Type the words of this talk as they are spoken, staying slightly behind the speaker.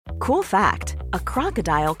Cool fact, a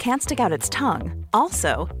crocodile can't stick out its tongue.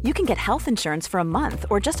 Also, you can get health insurance for a month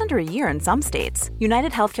or just under a year in some states.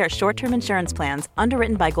 United Healthcare short-term insurance plans,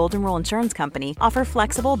 underwritten by Golden Rule Insurance Company, offer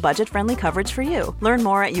flexible, budget-friendly coverage for you. Learn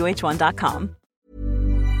more at uh1.com.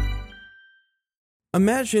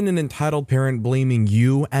 Imagine an entitled parent blaming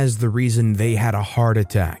you as the reason they had a heart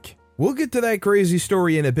attack. We'll get to that crazy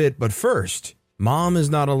story in a bit, but first, Mom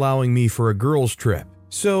is not allowing me for a girls' trip.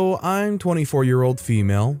 So I'm 24-year-old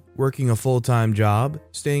female, working a full-time job,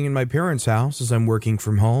 staying in my parents' house as I'm working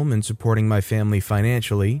from home and supporting my family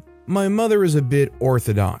financially. My mother is a bit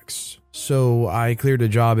orthodox, so I cleared a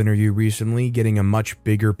job interview recently, getting a much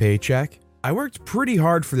bigger paycheck. I worked pretty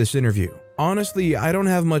hard for this interview. Honestly, I don't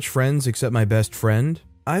have much friends except my best friend.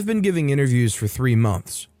 I've been giving interviews for 3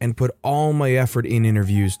 months and put all my effort in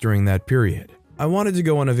interviews during that period. I wanted to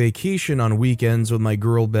go on a vacation on weekends with my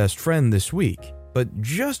girl best friend this week. But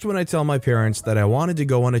just when I tell my parents that I wanted to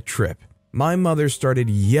go on a trip, my mother started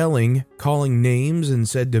yelling, calling names, and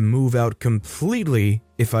said to move out completely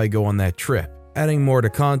if I go on that trip. Adding more to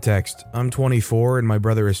context, I'm 24 and my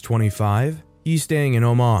brother is 25. He's staying in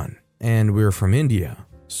Oman, and we're from India.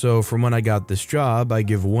 So from when I got this job, I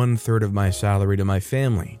give 1/3 of my salary to my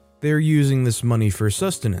family. They're using this money for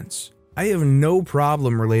sustenance. I have no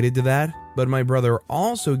problem related to that, but my brother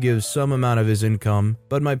also gives some amount of his income,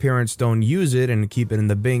 but my parents don't use it and keep it in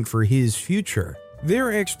the bank for his future.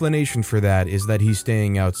 Their explanation for that is that he's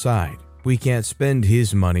staying outside. We can't spend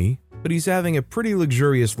his money, but he's having a pretty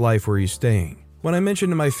luxurious life where he's staying. When I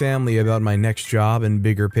mentioned to my family about my next job and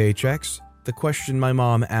bigger paychecks, the question my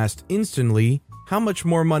mom asked instantly, how much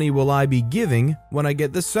more money will I be giving when I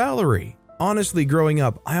get the salary? Honestly, growing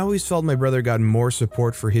up, I always felt my brother got more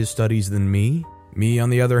support for his studies than me. Me, on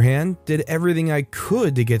the other hand, did everything I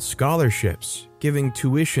could to get scholarships, giving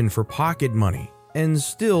tuition for pocket money. And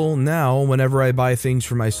still, now, whenever I buy things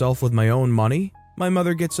for myself with my own money, my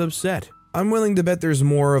mother gets upset. I'm willing to bet there's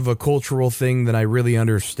more of a cultural thing than I really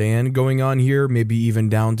understand going on here, maybe even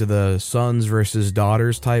down to the sons versus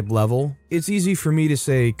daughters type level. It's easy for me to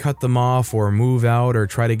say cut them off or move out or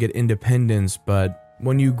try to get independence, but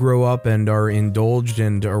when you grow up and are indulged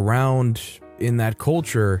and around in that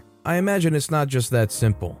culture, I imagine it's not just that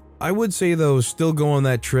simple. I would say though, still go on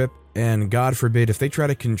that trip, and God forbid if they try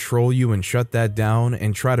to control you and shut that down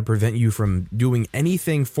and try to prevent you from doing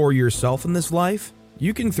anything for yourself in this life,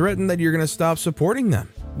 you can threaten that you're going to stop supporting them.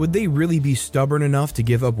 Would they really be stubborn enough to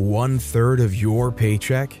give up 1/3 of your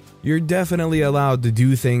paycheck? You're definitely allowed to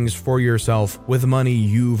do things for yourself with money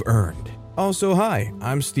you've earned. Also, hi,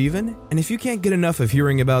 I'm Steven, and if you can't get enough of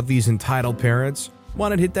hearing about these entitled parents, why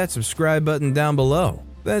not hit that subscribe button down below?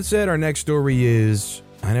 That said, our next story is,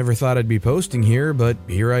 I never thought I'd be posting here, but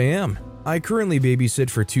here I am. I currently babysit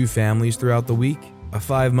for 2 families throughout the week, a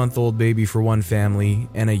 5-month-old baby for one family,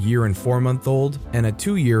 and a 1 and 4-month-old, and a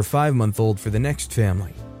 2 5-month-old for the next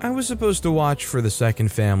family. I was supposed to watch for the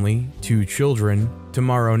second family, 2 children,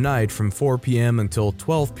 tomorrow night from 4 p.m. until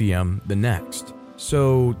 12 p.m. the next.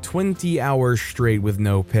 So 20 hours straight with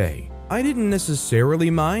no pay. I didn't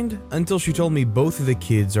necessarily mind until she told me both of the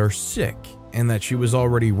kids are sick and that she was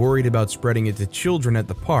already worried about spreading it to children at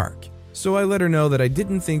the park. So I let her know that I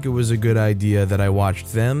didn't think it was a good idea that I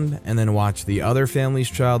watched them and then watched the other family's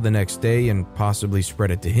child the next day and possibly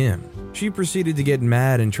spread it to him. She proceeded to get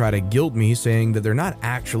mad and try to guilt me, saying that they're not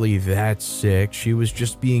actually that sick, she was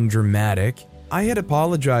just being dramatic. I had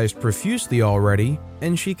apologized profusely already,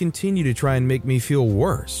 and she continued to try and make me feel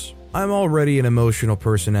worse. I'm already an emotional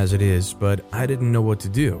person as it is, but I didn't know what to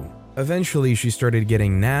do. Eventually, she started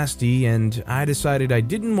getting nasty, and I decided I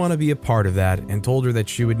didn't want to be a part of that and told her that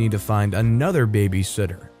she would need to find another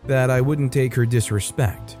babysitter, that I wouldn't take her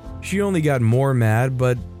disrespect. She only got more mad,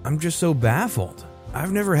 but I'm just so baffled.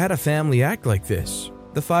 I've never had a family act like this.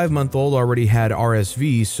 The 5-month-old already had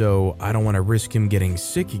RSV, so I don't want to risk him getting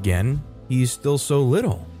sick again. He's still so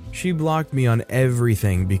little. She blocked me on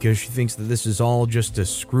everything because she thinks that this is all just to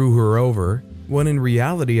screw her over, when in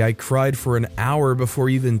reality I cried for an hour before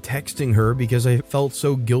even texting her because I felt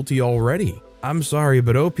so guilty already. I'm sorry,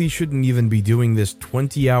 but OP shouldn't even be doing this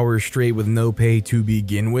 20 hours straight with no pay to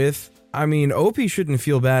begin with. I mean, OP shouldn't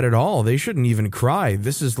feel bad at all. They shouldn't even cry.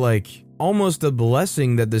 This is like almost a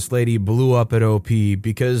blessing that this lady blew up at OP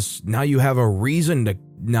because now you have a reason to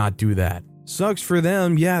not do that. Sucks for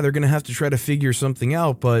them, yeah, they're gonna have to try to figure something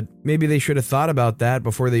out, but maybe they should have thought about that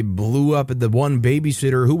before they blew up at the one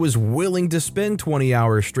babysitter who was willing to spend 20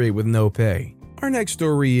 hours straight with no pay. Our next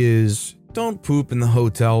story is, don't poop in the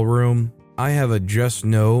hotel room. I have a just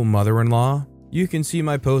no mother-in-law. You can see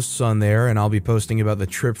my posts on there, and I'll be posting about the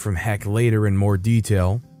trip from heck later in more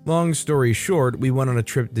detail. Long story short, we went on a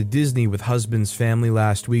trip to Disney with husband's family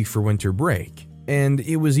last week for winter break, and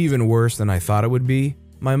it was even worse than I thought it would be.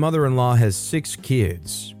 My mother-in-law has 6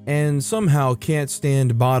 kids, and somehow can't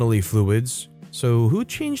stand bodily fluids, so who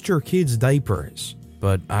changed her kids' diapers?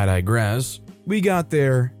 But I digress. We got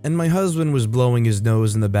there, and my husband was blowing his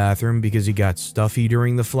nose in the bathroom because he got stuffy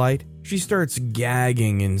during the flight. She starts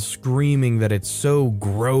gagging and screaming that it's so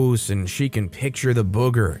gross and she can picture the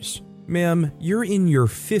boogers. Ma'am, you're in your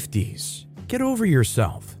 50s. Get over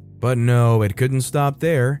yourself. But no, it couldn't stop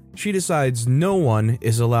there. She decides no one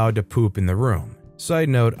is allowed to poop in the room. Side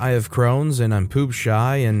note, I have Crohn's and I'm poop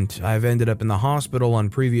shy, and I've ended up in the hospital on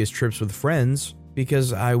previous trips with friends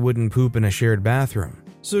because I wouldn't poop in a shared bathroom.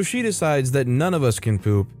 So she decides that none of us can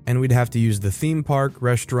poop and we'd have to use the theme park,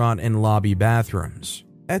 restaurant, and lobby bathrooms.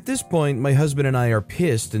 At this point, my husband and I are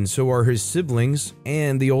pissed, and so are his siblings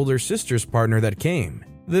and the older sister's partner that came.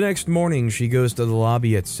 The next morning, she goes to the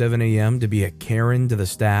lobby at 7 a.m. to be a Karen to the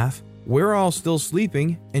staff. We're all still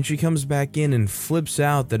sleeping, and she comes back in and flips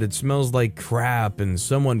out that it smells like crap and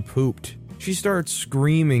someone pooped. She starts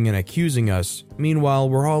screaming and accusing us. Meanwhile,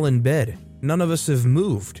 we're all in bed. None of us have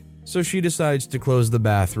moved. So she decides to close the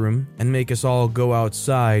bathroom and make us all go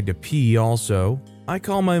outside to pee also. I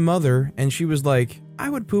call my mother, and she was like, I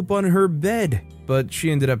would poop on her bed. But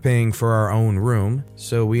she ended up paying for our own room,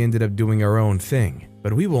 so we ended up doing our own thing.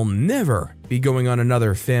 But we will never be going on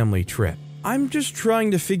another family trip. I'm just trying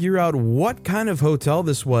to figure out what kind of hotel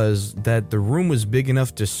this was that the room was big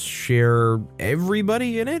enough to share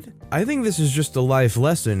everybody in it. I think this is just a life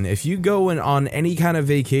lesson. If you go on any kind of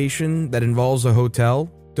vacation that involves a hotel,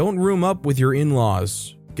 don't room up with your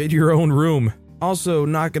in-laws. Get your own room. Also,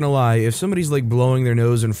 not gonna lie, if somebody's like blowing their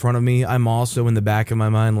nose in front of me, I'm also in the back of my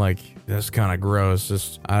mind like, that's kind of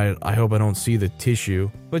gross. I hope I don't see the tissue.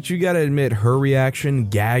 But you gotta admit, her reaction,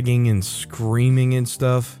 gagging and screaming and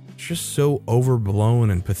stuff, just so overblown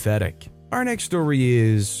and pathetic. Our next story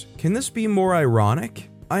is, can this be more ironic?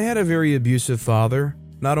 I had a very abusive father.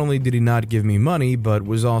 Not only did he not give me money, but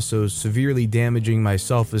was also severely damaging my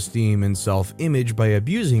self-esteem and self-image by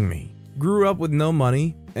abusing me. Grew up with no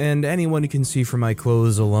money, and anyone can see from my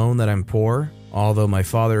clothes alone that I'm poor, although my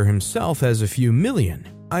father himself has a few million.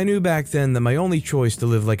 I knew back then that my only choice to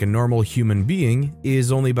live like a normal human being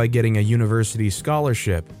is only by getting a university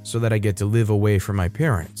scholarship so that I get to live away from my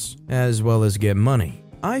parents, as well as get money.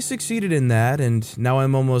 I succeeded in that, and now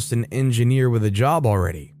I'm almost an engineer with a job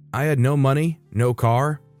already. I had no money, no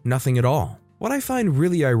car, nothing at all. What I find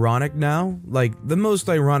really ironic now, like the most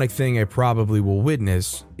ironic thing I probably will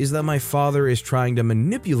witness, is that my father is trying to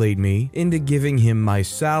manipulate me into giving him my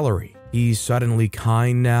salary. He's suddenly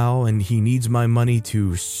kind now and he needs my money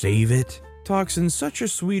to save it. Talks in such a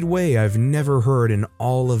sweet way I've never heard in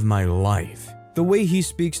all of my life. The way he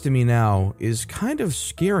speaks to me now is kind of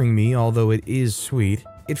scaring me, although it is sweet.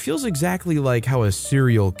 It feels exactly like how a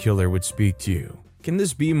serial killer would speak to you. Can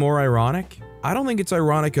this be more ironic? I don't think it's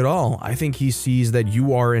ironic at all. I think he sees that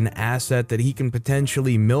you are an asset that he can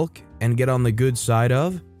potentially milk and get on the good side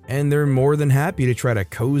of, and they're more than happy to try to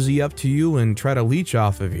cozy up to you and try to leech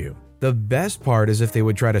off of you. The best part is if they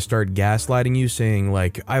would try to start gaslighting you, saying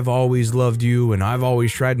like, I've always loved you and I've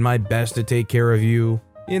always tried my best to take care of you.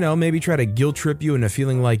 You know, maybe try to guilt trip you into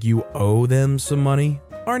feeling like you owe them some money.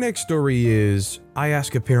 Our next story is, I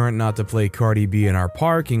ask a parent not to play Cardi B in our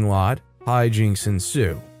parking lot. Hijinks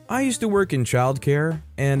ensue. I used to work in childcare,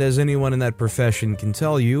 and as anyone in that profession can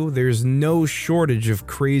tell you, there's no shortage of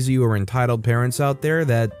crazy or entitled parents out there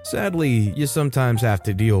that, sadly, you sometimes have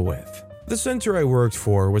to deal with. The center I worked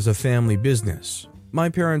for was a family business. My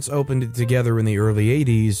parents opened it together in the early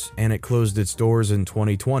 80s, and it closed its doors in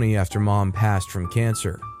 2020 after mom passed from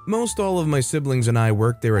cancer. Most all of my siblings and I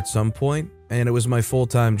worked there at some point, and it was my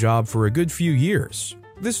full-time job for a good few years.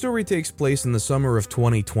 This story takes place in the summer of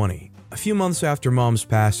 2020. A few months after mom's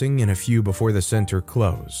passing and a few before the center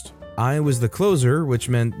closed. I was the closer, which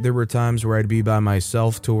meant there were times where I'd be by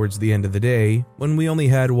myself towards the end of the day when we only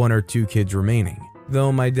had 1 or 2 kids remaining.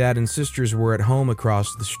 Though my dad and sisters were at home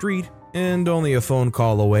across the street and only a phone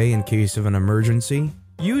call away in case of an emergency,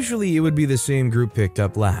 usually it would be the same group picked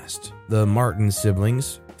up last. The Martin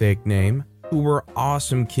siblings, fake name, who were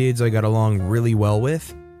awesome kids I got along really well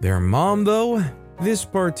with. Their mom, though? This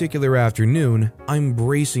particular afternoon, I'm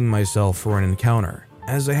bracing myself for an encounter,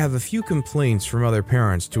 as I have a few complaints from other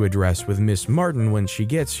parents to address with Miss Martin when she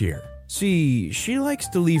gets here. See, she likes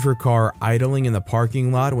to leave her car idling in the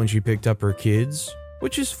parking lot when she picked up her kids,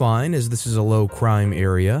 which is fine as this is a low-crime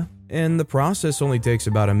area, and the process only takes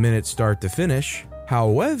about a minute start to finish.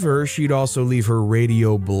 However, she'd also leave her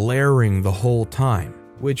radio blaring the whole time.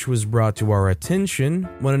 which was brought to our attention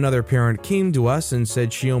when another parent came to us and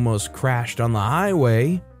said she almost crashed on the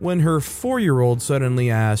highway when her 4-year-old suddenly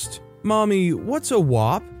asked, "Mommy, what's a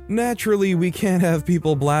WAP?" Naturally, we can't have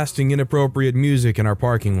people blasting inappropriate music in our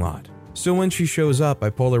parking lot. So when she shows up, I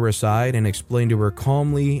pull her aside and explain to her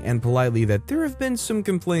calmly and politely that there have been some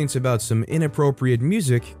complaints about some inappropriate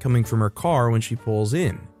music coming from her car when she pulls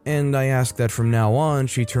in. And I ask that from now on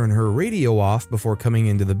she turn her radio off before coming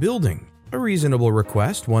into the building. A reasonable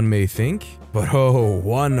request, one may think, but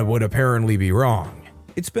one would apparently be wrong.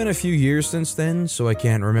 It's been a few years since then, so I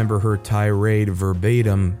can't remember her tirade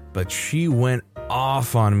verbatim, but she went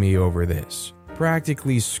off on me over this,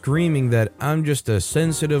 practically screaming that I'm just a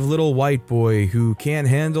sensitive little white boy who can't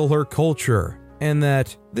handle her culture, and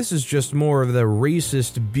that this is just more of the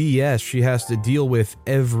racist BS she has to deal with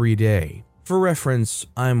every day. For reference,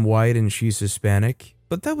 I'm white and she's Hispanic,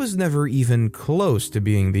 but that was never even close to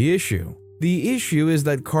being the issue. The issue is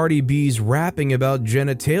that Cardi B's rapping about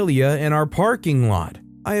genitalia in our parking lot.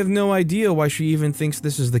 I have no idea why she even thinks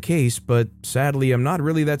this is the case, but sadly I'm not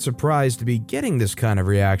really that surprised to be getting this kind of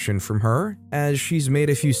reaction from her, as she's made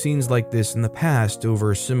a few scenes like this in the past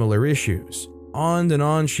over similar issues. On and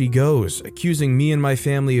on she goes, accusing me and my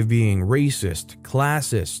family of being racist,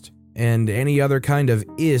 classist, and any other kind of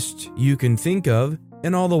ist you can think of,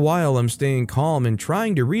 and all the while I'm staying calm and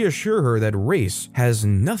trying to reassure her that race has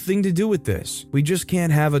nothing to do with this. We just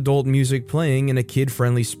can't have adult music playing in a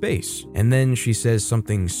kid-friendly space. And then she says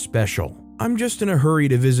something special. "I'm just in a hurry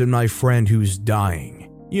to visit my friend who's dying.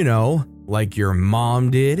 You know, like your mom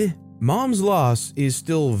did." Mom's loss is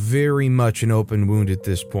still very much an open wound at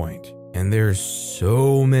this point, and there's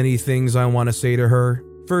so many things I want to say to her.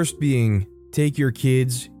 First being, take your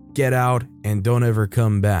kids, get out, and don't ever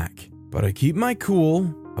come back. But I keep my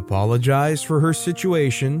cool, apologize for her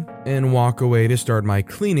situation, and walk away to start my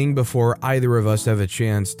cleaning before either of us have a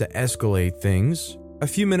chance to escalate things. A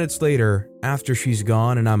few minutes later, after she's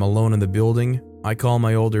gone and I'm alone in the building, I call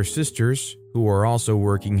my older sisters, who are also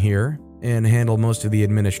working here, and handle most of the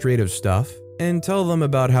administrative stuff, and tell them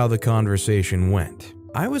about how the conversation went.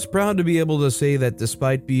 I was proud to be able to say that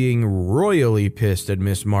despite being royally pissed at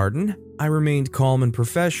Miss Martin, I remained calm and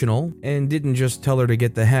professional and didn't just tell her to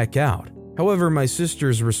get the heck out. However, my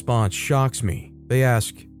sister's response shocks me. They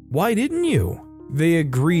ask, "Why didn't you?" They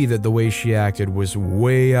agree that the way she acted was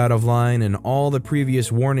way out of line and all the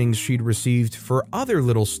previous warnings she'd received for other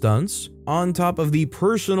little stunts, on top of the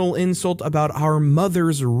personal insult about our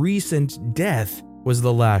mother's recent death, was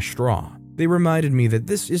the last straw. They reminded me that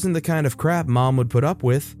this isn't the kind of crap Mom would put up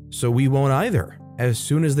with, so we won't either. As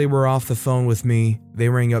soon as they were off the phone with me, they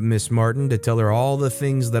rang up Miss Martin to tell her all the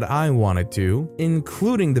things that I wanted to,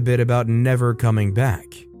 including the bit about never coming back.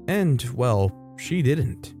 And, well, she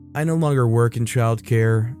didn't. I no longer work in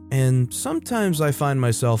childcare, and sometimes I find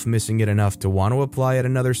myself missing it enough to want to apply at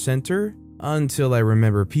another center until I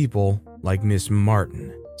remember people like Miss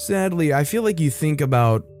Martin. Sadly, I feel like you think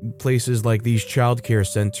about places like these childcare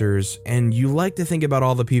centers, and you like to think about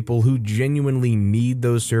all the people who genuinely need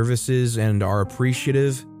those services and are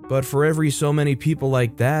appreciative, but for every so many people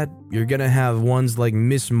like that, you're gonna have ones like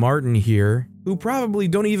Miss Martin here, who probably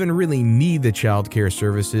don't even really need the childcare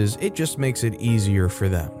services, it just makes it easier for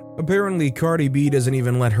them. Apparently, Cardi B doesn't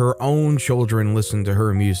even let her own children listen to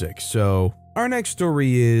her music, so our next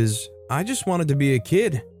story is, I just wanted to be a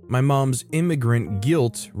kid. My mom's immigrant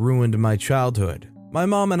guilt ruined my childhood. My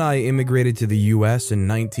mom and I immigrated to the US in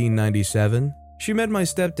 1997. She met my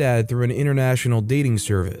stepdad through an international dating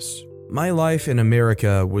service. My life in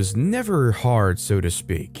America was never hard, so to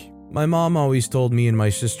speak. My mom always told me and my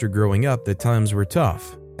sister growing up that times were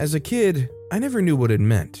tough. As a kid, I never knew what it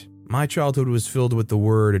meant. My childhood was filled with the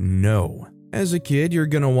word no. As a kid, you're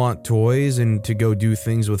gonna want toys and to go do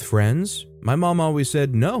things with friends. My mom always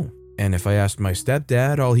said no. And if I asked my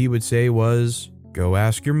stepdad, all he would say was, "Go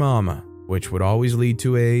ask your mama," which would always lead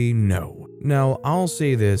to a no. Now, I'll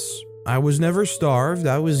say this, I was never starved,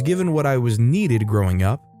 I was given what I was needed growing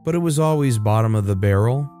up, but it was always bottom of the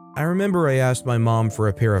barrel. I remember I asked my mom for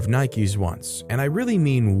a pair of Nikes once, and I really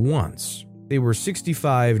mean once. They were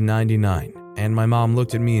 $65.99, and my mom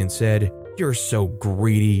looked at me and said, "You're so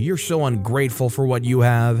greedy, you're so ungrateful for what you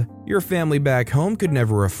have. Your family back home could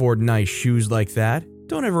never afford nice shoes like that.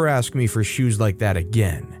 Don't ever ask me for shoes like that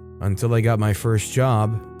again." Until I got my first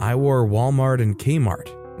job, I wore Walmart and Kmart.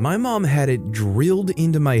 My mom had it drilled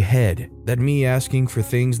into my head that me asking for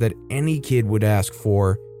things that any kid would ask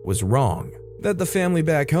for was wrong. That the family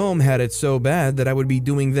back home had it so bad that I would be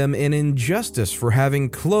doing them an injustice for having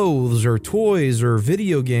clothes or toys or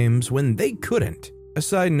video games when they couldn't. A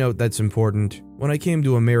side note that's important, when I came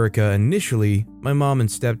to America initially, my mom and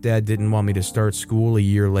stepdad didn't want me to start school a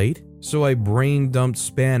year late, so I brain dumped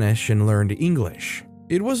Spanish and learned English.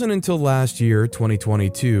 It wasn't until last year,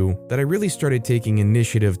 2022, that I really started taking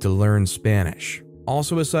initiative to learn Spanish.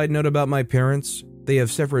 Also, a side note about my parents, they have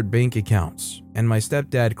separate bank accounts, and my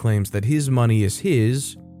stepdad claims that his money is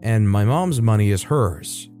his and my mom's money is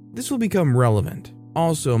hers. This will become relevant.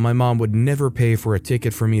 Also, my mom would never pay for a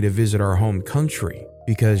ticket for me to visit our home country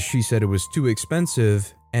because she said it was too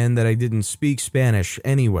expensive and that I didn't speak Spanish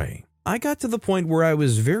anyway. I got to the point where I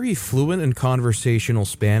was very fluent in conversational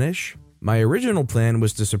Spanish. My original plan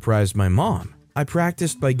was to surprise my mom. I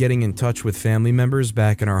practiced by getting in touch with family members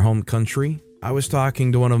back in our home country. I was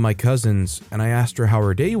talking to one of my cousins and I asked her how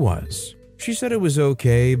her day was. She said it was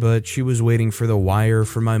okay, but she was waiting for the wire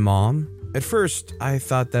for my mom. At first, I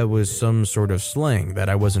thought that was some sort of slang that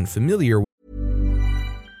I wasn't familiar with.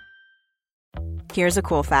 Here's a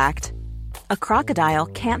cool fact. A crocodile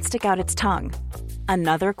can't stick out its tongue.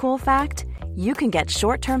 Another cool fact, you can get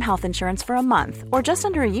short-term health insurance for a month or just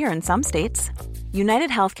under a year in some states. United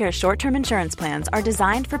Healthcare short-term insurance plans are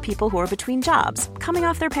designed for people who are between jobs, coming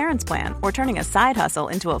off their parents' plan, or turning a side hustle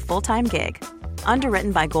into a full-time gig.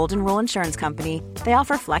 Underwritten by Golden Rule Insurance Company, they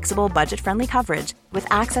offer flexible, budget-friendly coverage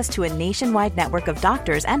with access to a nationwide network of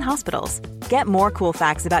doctors and hospitals. Get more cool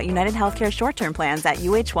facts about United Healthcare short-term plans at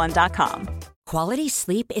uh1.com. Quality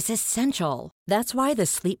sleep is essential. That's why the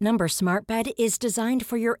Sleep Number Smart Bed is designed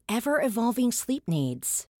for your ever-evolving sleep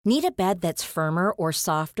needs. Need a bed that's firmer or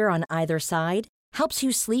softer on either side? Helps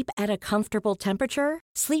you sleep at a comfortable temperature?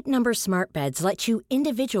 Sleep Number Smart Beds let you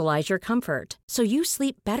individualize your comfort so you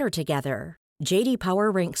sleep better together. J.D.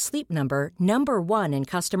 Power ranks Sleep Number number 1 in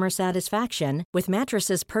customer satisfaction with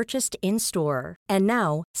mattresses purchased in-store. And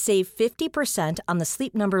now, save 50% on the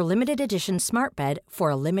Sleep Number Limited Edition Smart Bed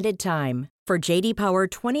for a limited time. For J.D. Power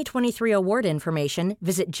 2023 award information,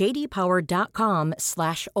 visit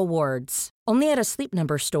jdpower.com/awards. Only at a Sleep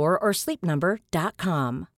Number store or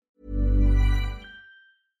sleepnumber.com.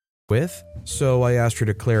 So I asked her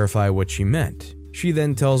to clarify what she meant. She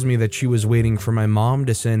then tells me that she was waiting for my mom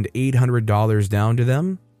to send $800 down to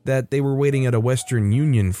them, that they were waiting at a Western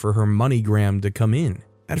Union for her MoneyGram to come in.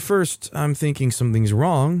 At first, I'm thinking something's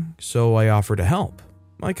wrong, so I offer to help.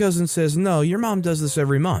 My cousin says, "No, your mom does this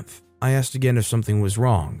every month." I asked again if something was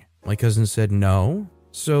wrong. My cousin said no.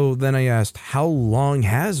 So then I asked, how long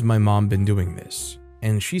has my mom been doing this?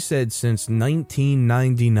 And she said since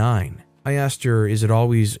 1999. I asked her, is it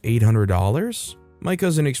always $800? My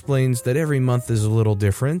cousin explains that every month is a little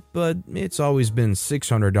different, but it's always been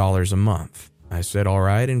 $600 a month. I said all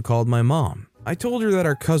right and called my mom. I told her that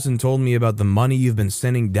our cousin told me about the money you've been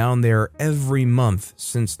sending down there every month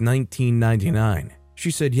since 1999. She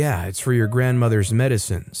said, yeah, it's for your grandmother's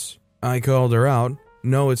medicines. I called her out.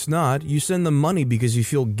 No, it's not. You send them money because you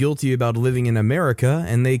feel guilty about living in America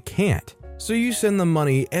and they can't. So you send them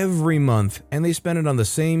money every month and they spend it on the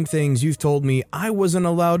same things you've told me I wasn't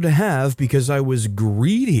allowed to have because I was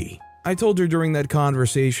greedy. I told her during that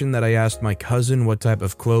conversation that I asked my cousin what type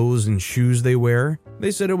of clothes and shoes they wear. They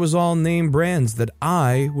said it was all name brands that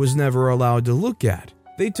I was never allowed to look at.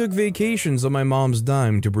 They took vacations on my mom's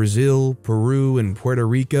dime to Brazil, Peru, and Puerto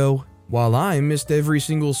Rico, while I missed every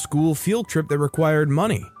single school field trip that required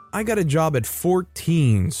money. I got a job at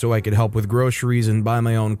 14 so I could help with groceries and buy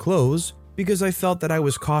my own clothes because I felt that I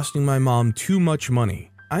was costing my mom too much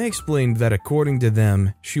money. I explained that according to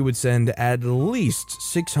them, she would send at least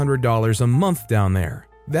 $600 a month down there.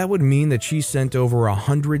 That would mean that she sent over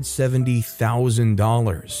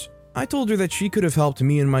 $170,000. I told her that she could have helped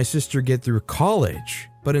me and my sister get through college,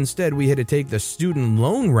 but instead we had to take the student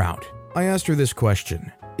loan route. I asked her this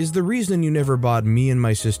question: is the reason you never bought me and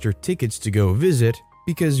my sister tickets to go visit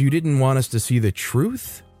because you didn't want us to see the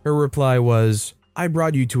truth? Her reply was, I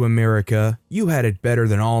brought you to America. You had it better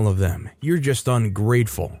than all of them. You're just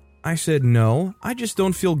ungrateful. I said, no, I just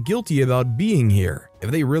don't feel guilty about being here.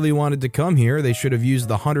 If they really wanted to come here, they should have used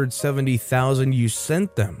the $170,000 you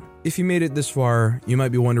sent them. If you made it this far, you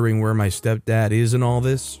might be wondering where my stepdad is in all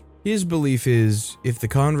this. His belief is, if the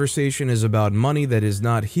conversation is about money that is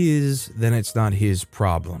not his, then it's not his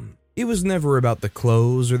problem. It was never about the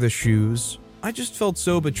clothes or the shoes. I just felt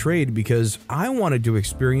so betrayed because I wanted to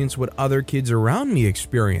experience what other kids around me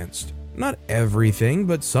experienced. Not everything,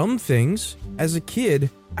 but some things. As a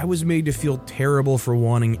kid, I was made to feel terrible for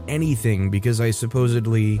wanting anything because I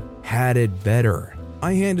supposedly had it better.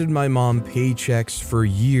 I handed my mom paychecks for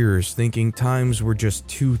years thinking times were just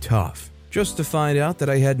too tough, just to find out that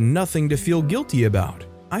I had nothing to feel guilty about.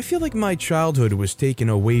 I feel like my childhood was taken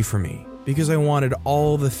away from me. because I wanted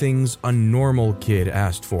all the things a normal kid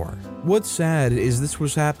asked for. What's sad is this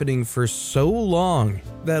was happening for so long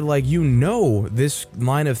that this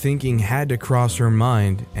line of thinking had to cross her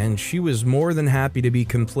mind, and she was more than happy to be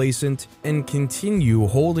complacent and continue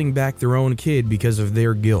holding back their own kid because of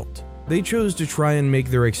their guilt. They chose to try and make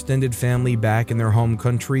their extended family back in their home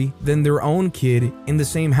country than their own kid in the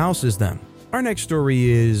same house as them. Our next story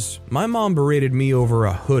is, my mom berated me over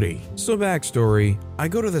a hoodie. So backstory, I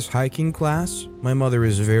go to this hiking class. My mother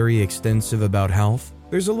is very extensive about health.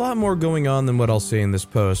 There's a lot more going on than what I'll say in this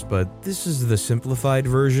post, but this is the simplified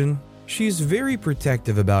version. She's very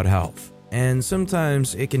protective about health, and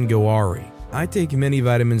sometimes it can go awry. I take many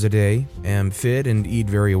vitamins a day, am fit and eat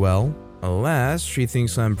very well. Alas, she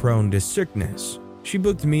thinks I'm prone to sickness. She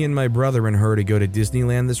booked me and my brother and her to go to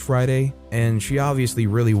Disneyland this Friday, and she obviously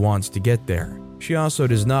really wants to get there. She also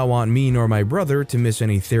does not want me nor my brother to miss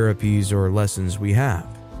any therapies or lessons we have.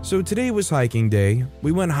 So today was hiking day.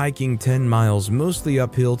 We went hiking 10 miles, mostly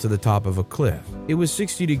uphill to the top of a cliff. It was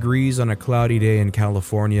 60 degrees on a cloudy day in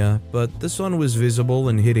California, but the sun was visible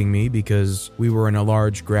and hitting me because we were in a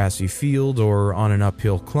large grassy field or on an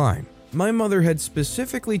uphill climb. My mother had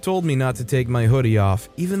specifically told me not to take my hoodie off,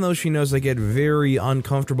 even though she knows I get very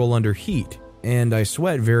uncomfortable under heat, and I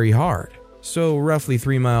sweat very hard. So roughly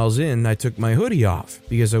 3 miles in, I took my hoodie off,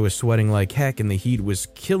 because I was sweating like heck and the heat was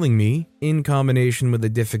killing me, in combination with the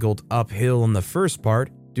difficult uphill in the first part,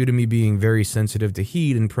 due to me being very sensitive to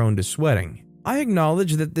heat and prone to sweating. I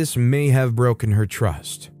acknowledge that this may have broken her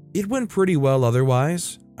trust. It went pretty well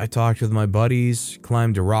otherwise. I talked with my buddies,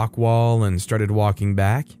 climbed a rock wall, and started walking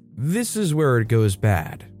back. This is where it goes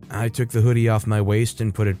bad. I took the hoodie off my waist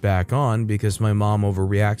and put it back on because my mom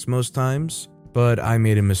overreacts most times, but I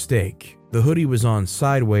made a mistake. The hoodie was on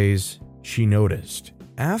sideways. She noticed.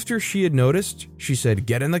 After she had noticed, she said,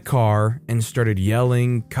 "Get in the car," and started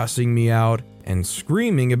yelling, cussing me out, and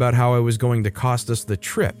screaming about how I was going to cost us the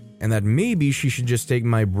trip, and that maybe she should just take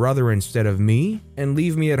my brother instead of me and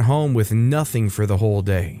leave me at home with nothing for the whole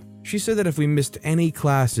day. She said that if we missed any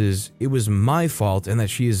classes, it was my fault and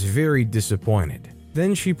that she is very disappointed.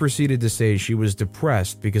 Then she proceeded to say she was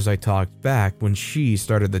depressed because I talked back when she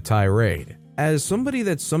started the tirade. As somebody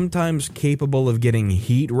that's sometimes capable of getting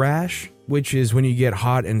heat rash, which is when you get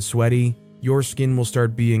hot and sweaty, your skin will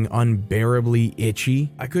start being unbearably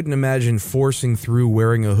itchy. I couldn't imagine forcing through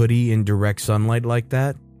wearing a hoodie in direct sunlight like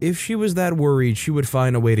that. If she was that worried, she would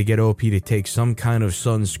find a way to get OP to take some kind of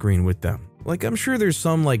sunscreen with them. I'm sure there's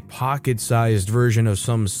some pocket-sized version of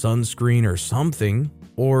some sunscreen or something.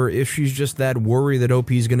 Or if she's just that worried that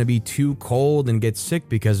OP's gonna be too cold and get sick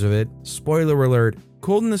because of it, spoiler alert,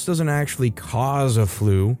 coldness doesn't actually cause a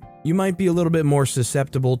flu. You might be a little bit more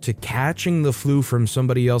susceptible to catching the flu from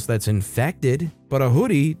somebody else that's infected, but a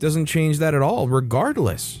hoodie doesn't change that at all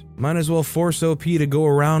regardless. Might as well force OP to go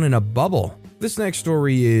around in a bubble. This next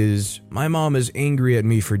story is, my mom is angry at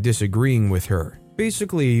me for disagreeing with her.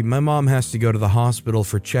 Basically, my mom has to go to the hospital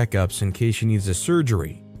for checkups in case she needs a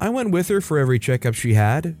surgery. I went with her for every checkup she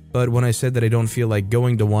had, but when I said that I don't feel like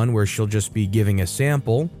going to one where she'll just be giving a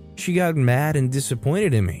sample, she got mad and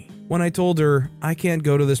disappointed in me. When I told her, I can't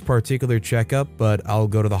go to this particular checkup, but I'll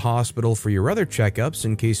go to the hospital for your other checkups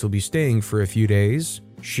in case you'll be staying for a few days,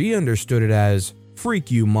 she understood it as,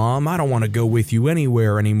 "Freak you, Mom, I don't want to go with you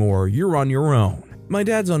anywhere anymore, you're on your own." My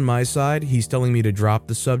dad's on my side, he's telling me to drop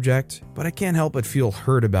the subject, but I can't help but feel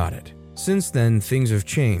hurt about it. Since then, things have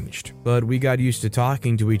changed, but we got used to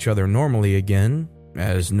talking to each other normally again,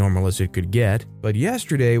 as normal as it could get, but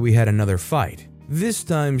yesterday we had another fight. This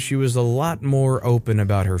time she was a lot more open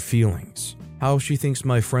about her feelings, how she thinks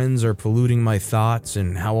my friends are polluting my thoughts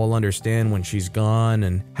and how I'll understand when she's gone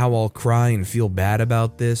and how I'll cry and feel bad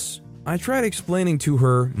about this. I tried explaining to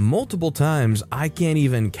her multiple times I can't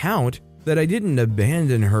even count that I didn't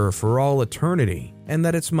abandon her for all eternity, and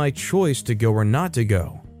that it's my choice to go or not to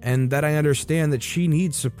go, and that I understand that she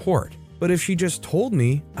needs support. But if she just told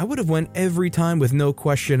me, I would have went every time with no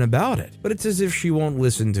question about it. But it's as if she won't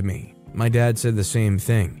listen to me. My dad said the same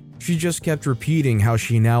thing. She just kept repeating how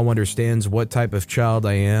she now understands what type of child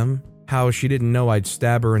I am, how she didn't know I'd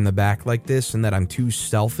stab her in the back like this and that I'm too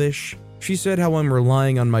selfish. She said how I'm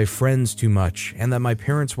relying on my friends too much and that my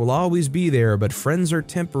parents will always be there, but friends are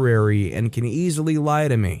temporary and can easily lie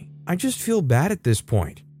to me. I just feel bad at this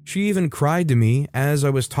point. She even cried to me as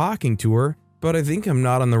I was talking to her, but I think I'm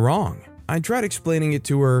not in the wrong. I tried explaining it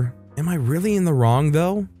to her. Am I really in the wrong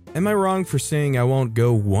though? Am I wrong for saying I won't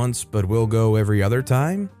go once but will go every other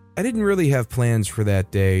time? I didn't really have plans for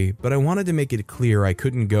that day, but I wanted to make it clear I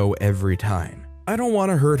couldn't go every time. I don't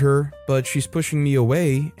want to hurt her, but she's pushing me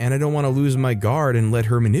away and I don't want to lose my guard and let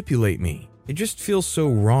her manipulate me. It just feels so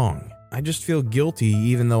wrong. I just feel guilty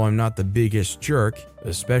even though I'm not the biggest jerk,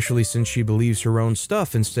 especially since she believes her own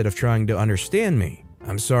stuff instead of trying to understand me.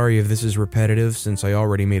 I'm sorry if this is repetitive since I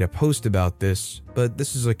already made a post about this, but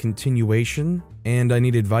this is a continuation and I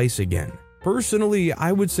need advice again. Personally,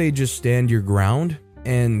 I would say just stand your ground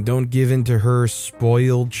and don't give in to her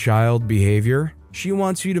spoiled child behavior. She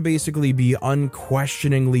wants you to basically be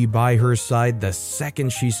unquestioningly by her side the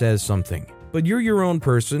second she says something. But you're your own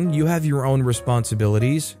person, you have your own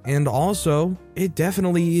responsibilities, and also, it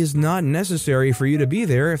definitely is not necessary for you to be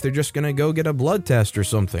there if they're just gonna go get a blood test or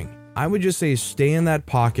something. I would just say stay in that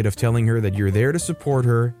pocket of telling her that you're there to support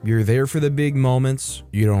her, you're there for the big moments,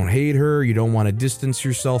 you don't hate her, you don't want to distance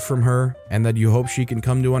yourself from her, and that you hope she can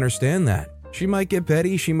come to understand that. She might get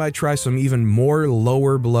petty, she might try some even more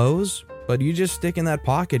lower blows, but you just stick in that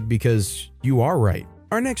pocket because you are right.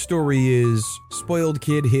 Our next story is spoiled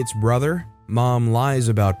kid hits brother, mom lies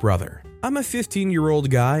about brother. I'm a 15-year-old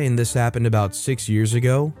guy and this happened about 6 years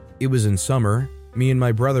ago. It was in summer. Me and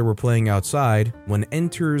my brother were playing outside when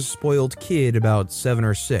enters spoiled kid about 7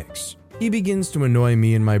 or 6. He begins to annoy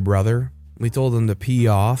me and my brother. We told him to pee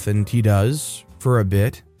off and he does, for a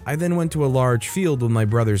bit. I then went to a large field with my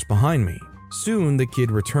brothers behind me. Soon the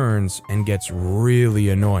kid returns and gets really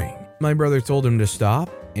annoying. My brother told him to stop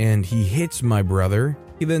and he hits my brother.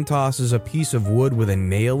 He then tosses a piece of wood with a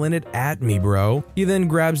nail in it at me, bro. He then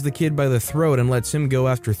grabs the kid by the throat and lets him go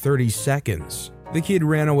after 30 seconds. The kid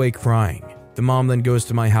ran away crying. The mom then goes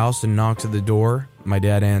to my house and knocks at the door. My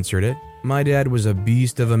dad answered it. My dad was a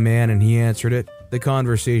beast of a man and he answered it. The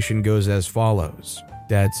conversation goes as follows.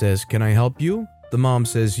 Dad says, "Can I help you?" The mom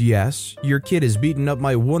says, "Yes, your kid has beaten up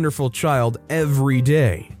my wonderful child every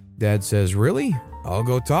day." Dad says, "Really? I'll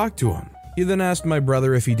go talk to him." He then asked my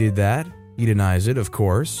brother if he did that. He denies it, of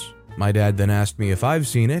course. My dad then asked me if I've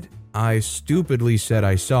seen it. I stupidly said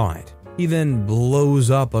I saw it. He then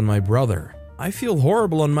blows up on my brother. I feel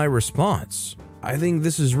horrible on my response. I think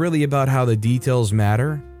this is really about how the details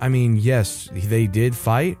matter. I mean, yes, they did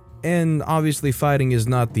fight, and obviously fighting is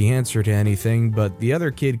not the answer to anything, but the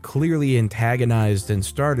other kid clearly antagonized and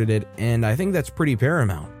started it, and I think that's pretty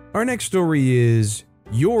paramount. Our next story is,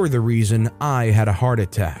 you're the reason I had a heart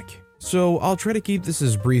attack. So I'll try to keep this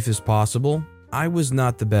as brief as possible. I was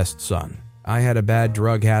not the best son. I had a bad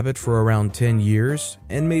drug habit for around 10 years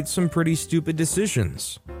and made some pretty stupid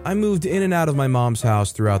decisions. I moved in and out of my mom's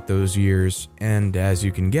house throughout those years, and as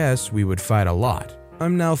you can guess, we would fight a lot.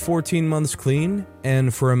 I'm now 14 months clean,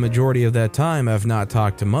 and for a majority of that time, I've not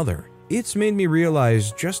talked to mother. It's made me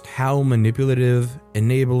realize just how manipulative,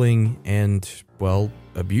 enabling, and, well,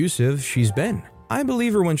 abusive she's been. I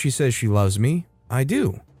believe her when she says she loves me. I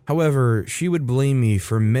do. However, she would blame me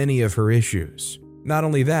for many of her issues. Not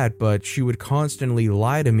only that, but she would constantly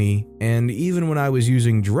lie to me, and even when I was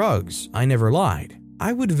using drugs, I never lied.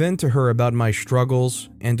 I would vent to her about my struggles,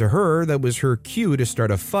 and to her, that was her cue to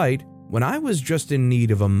start a fight when I was just in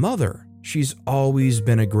need of a mother. She's always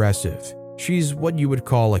been aggressive. She's what you would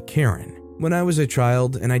call a Karen. When I was a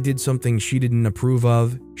child and I did something she didn't approve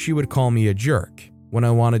of, she would call me a jerk. When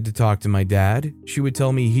I wanted to talk to my dad, she would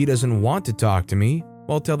tell me he doesn't want to talk to me,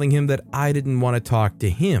 while telling him that I didn't want to talk to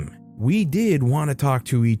him. We did want to talk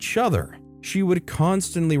to each other. She would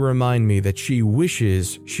constantly remind me that she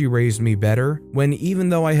wishes she raised me better, when even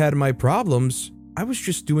though I had my problems, I was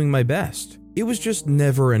just doing my best. It was just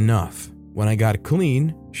never enough. When I got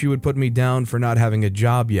clean, she would put me down for not having a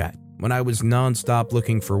job yet, when I was nonstop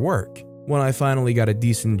looking for work. When I finally got a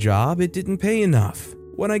decent job, it didn't pay enough.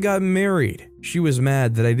 When I got married, she was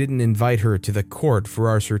mad that I didn't invite her to the court for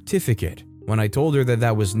our certificate, when I told her that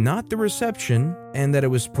that was not the reception and that it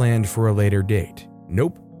was planned for a later date.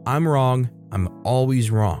 Nope, I'm wrong. I'm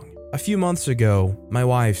always wrong. A few months ago, my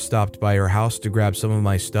wife stopped by her house to grab some of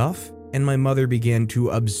my stuff, and my mother began to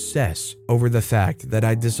obsess over the fact that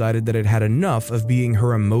I decided that I'd had enough of being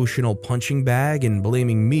her emotional punching bag and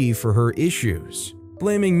blaming me for her issues.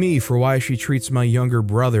 Blaming me for why she treats my younger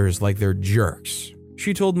brothers like they're jerks.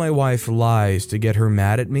 She told my wife lies to get her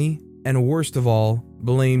mad at me, and worst of all,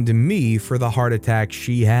 blamed me for the heart attack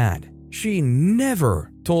she had. She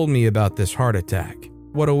never told me about this heart attack.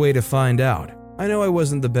 What a way to find out. I know I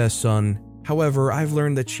wasn't the best son. However, I've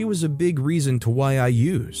learned that she was a big reason to why I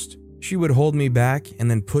used. She would hold me back and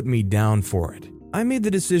then put me down for it. I made the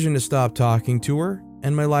decision to stop talking to her,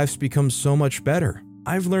 and my life's become so much better.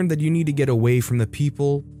 I've learned that you need to get away from the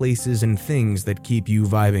people, places, and things that keep you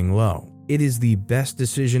vibing low. It is the best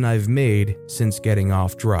decision I've made since getting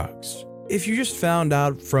off drugs. If you just found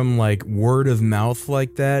out from word of mouth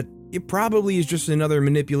like that, it probably is just another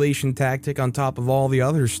manipulation tactic on top of all the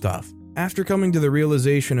other stuff. After coming to the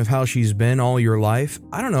realization of how she's been all your life,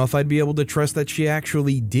 I don't know if I'd be able to trust that she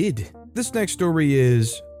actually did. This next story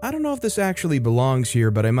is, I don't know if this actually belongs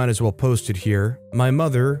here, but I might as well post it here. My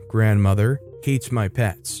grandmother, hates my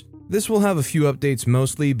pets. This will have a few updates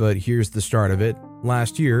mostly, but here's the start of it.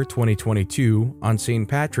 Last year, 2022, on St.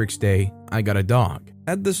 Patrick's Day, I got a dog.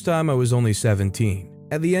 At this time, I was only 17.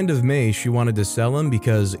 At the end of May, she wanted to sell him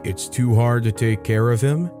because it's too hard to take care of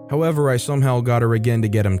him. However, I somehow got her again to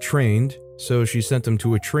get him trained, so she sent him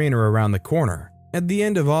to a trainer around the corner. At the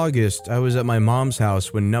end of August, I was at my mom's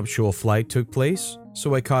house when nuptial flight took place,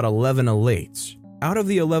 so I caught 11 elates. Out of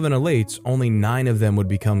the 11 elates, only 9 of them would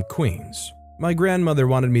become queens. My grandmother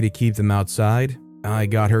wanted me to keep them outside. I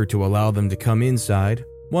got her to allow them to come inside.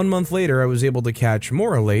 1 month later, I was able to catch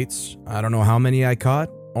more elates. I don't know how many I caught.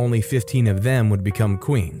 Only 15 of them would become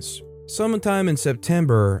queens. Sometime in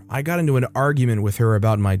September, I got into an argument with her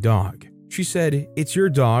about my dog. She said, "It's your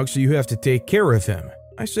dog, so you have to take care of him."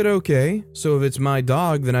 I said, "Okay, so if it's my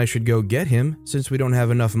dog, then I should go get him, since we don't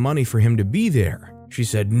have enough money for him to be there." She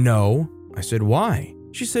said, "No." I said, "Why?"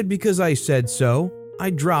 She said, "Because I said so."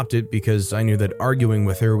 I dropped it because I knew that arguing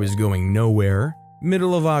with her was going nowhere.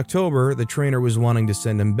 Middle of October, the trainer was wanting to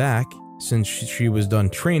send him back, since she was done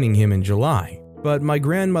training him in July. But my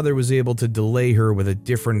grandmother was able to delay her with a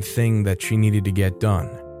different thing that she needed to get done.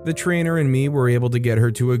 The trainer and me were able to get her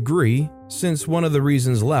to agree, since one of the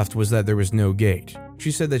reasons left was that there was no gate. She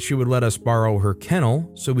said that she would let us borrow her kennel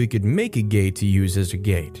so we could make a gate to use as a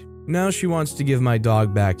gate. Now she wants to give my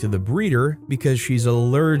dog back to the breeder because she's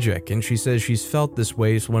allergic, and she says she's felt this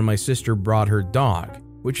way when my sister brought her dog,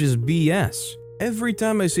 which is BS. Every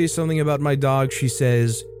time I say something about my dog, she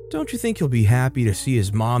says, "Don't you think he'll be happy to see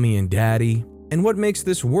his mommy and daddy?" And what makes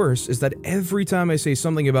this worse is that every time I say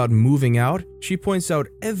something about moving out, she points out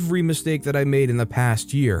every mistake that I made in the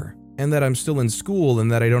past year, and that I'm still in school and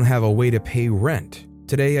that I don't have a way to pay rent.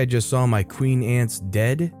 Today I just saw my queen aunt's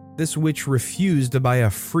dead. This witch refused to buy a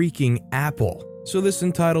freaking apple. So this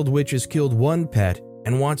entitled witch has killed one pet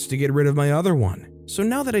and wants to get rid of my other one. So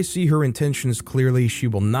now that I see her intentions clearly, she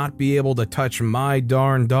will not be able to touch my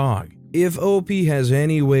darn dog. If OP has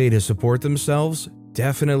any way to support themselves,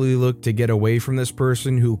 definitely look to get away from this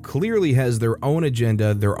person who clearly has their own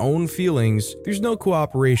agenda, their own feelings. There's no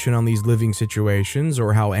cooperation on these living situations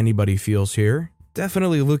or how anybody feels here.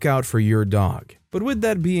 Definitely look out for your dog. But with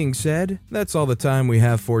that being said, that's all the time we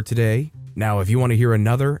have for today. Now, if you want to hear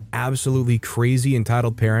another absolutely crazy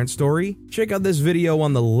entitled parent story, check out this video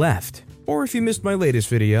on the left. Or if you missed my latest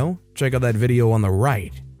video, check out that video on the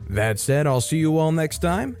right. That said, I'll see you all next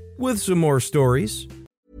time with some more stories.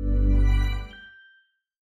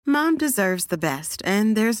 Mom deserves the best,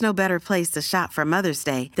 and there's no better place to shop for Mother's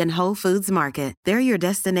Day than Whole Foods Market. They're your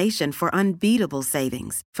destination for unbeatable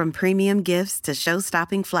savings, from premium gifts to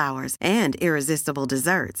show-stopping flowers and irresistible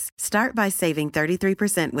desserts. Start by saving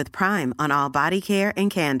 33% with Prime on all body care and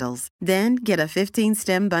candles. Then get a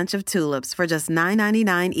 15-stem bunch of tulips for just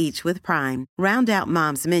 $9.99 each with Prime. Round out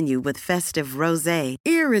Mom's menu with festive rosé,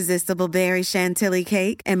 irresistible berry chantilly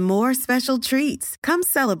cake, and more special treats. Come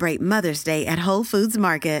celebrate Mother's Day at Whole Foods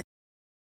Market.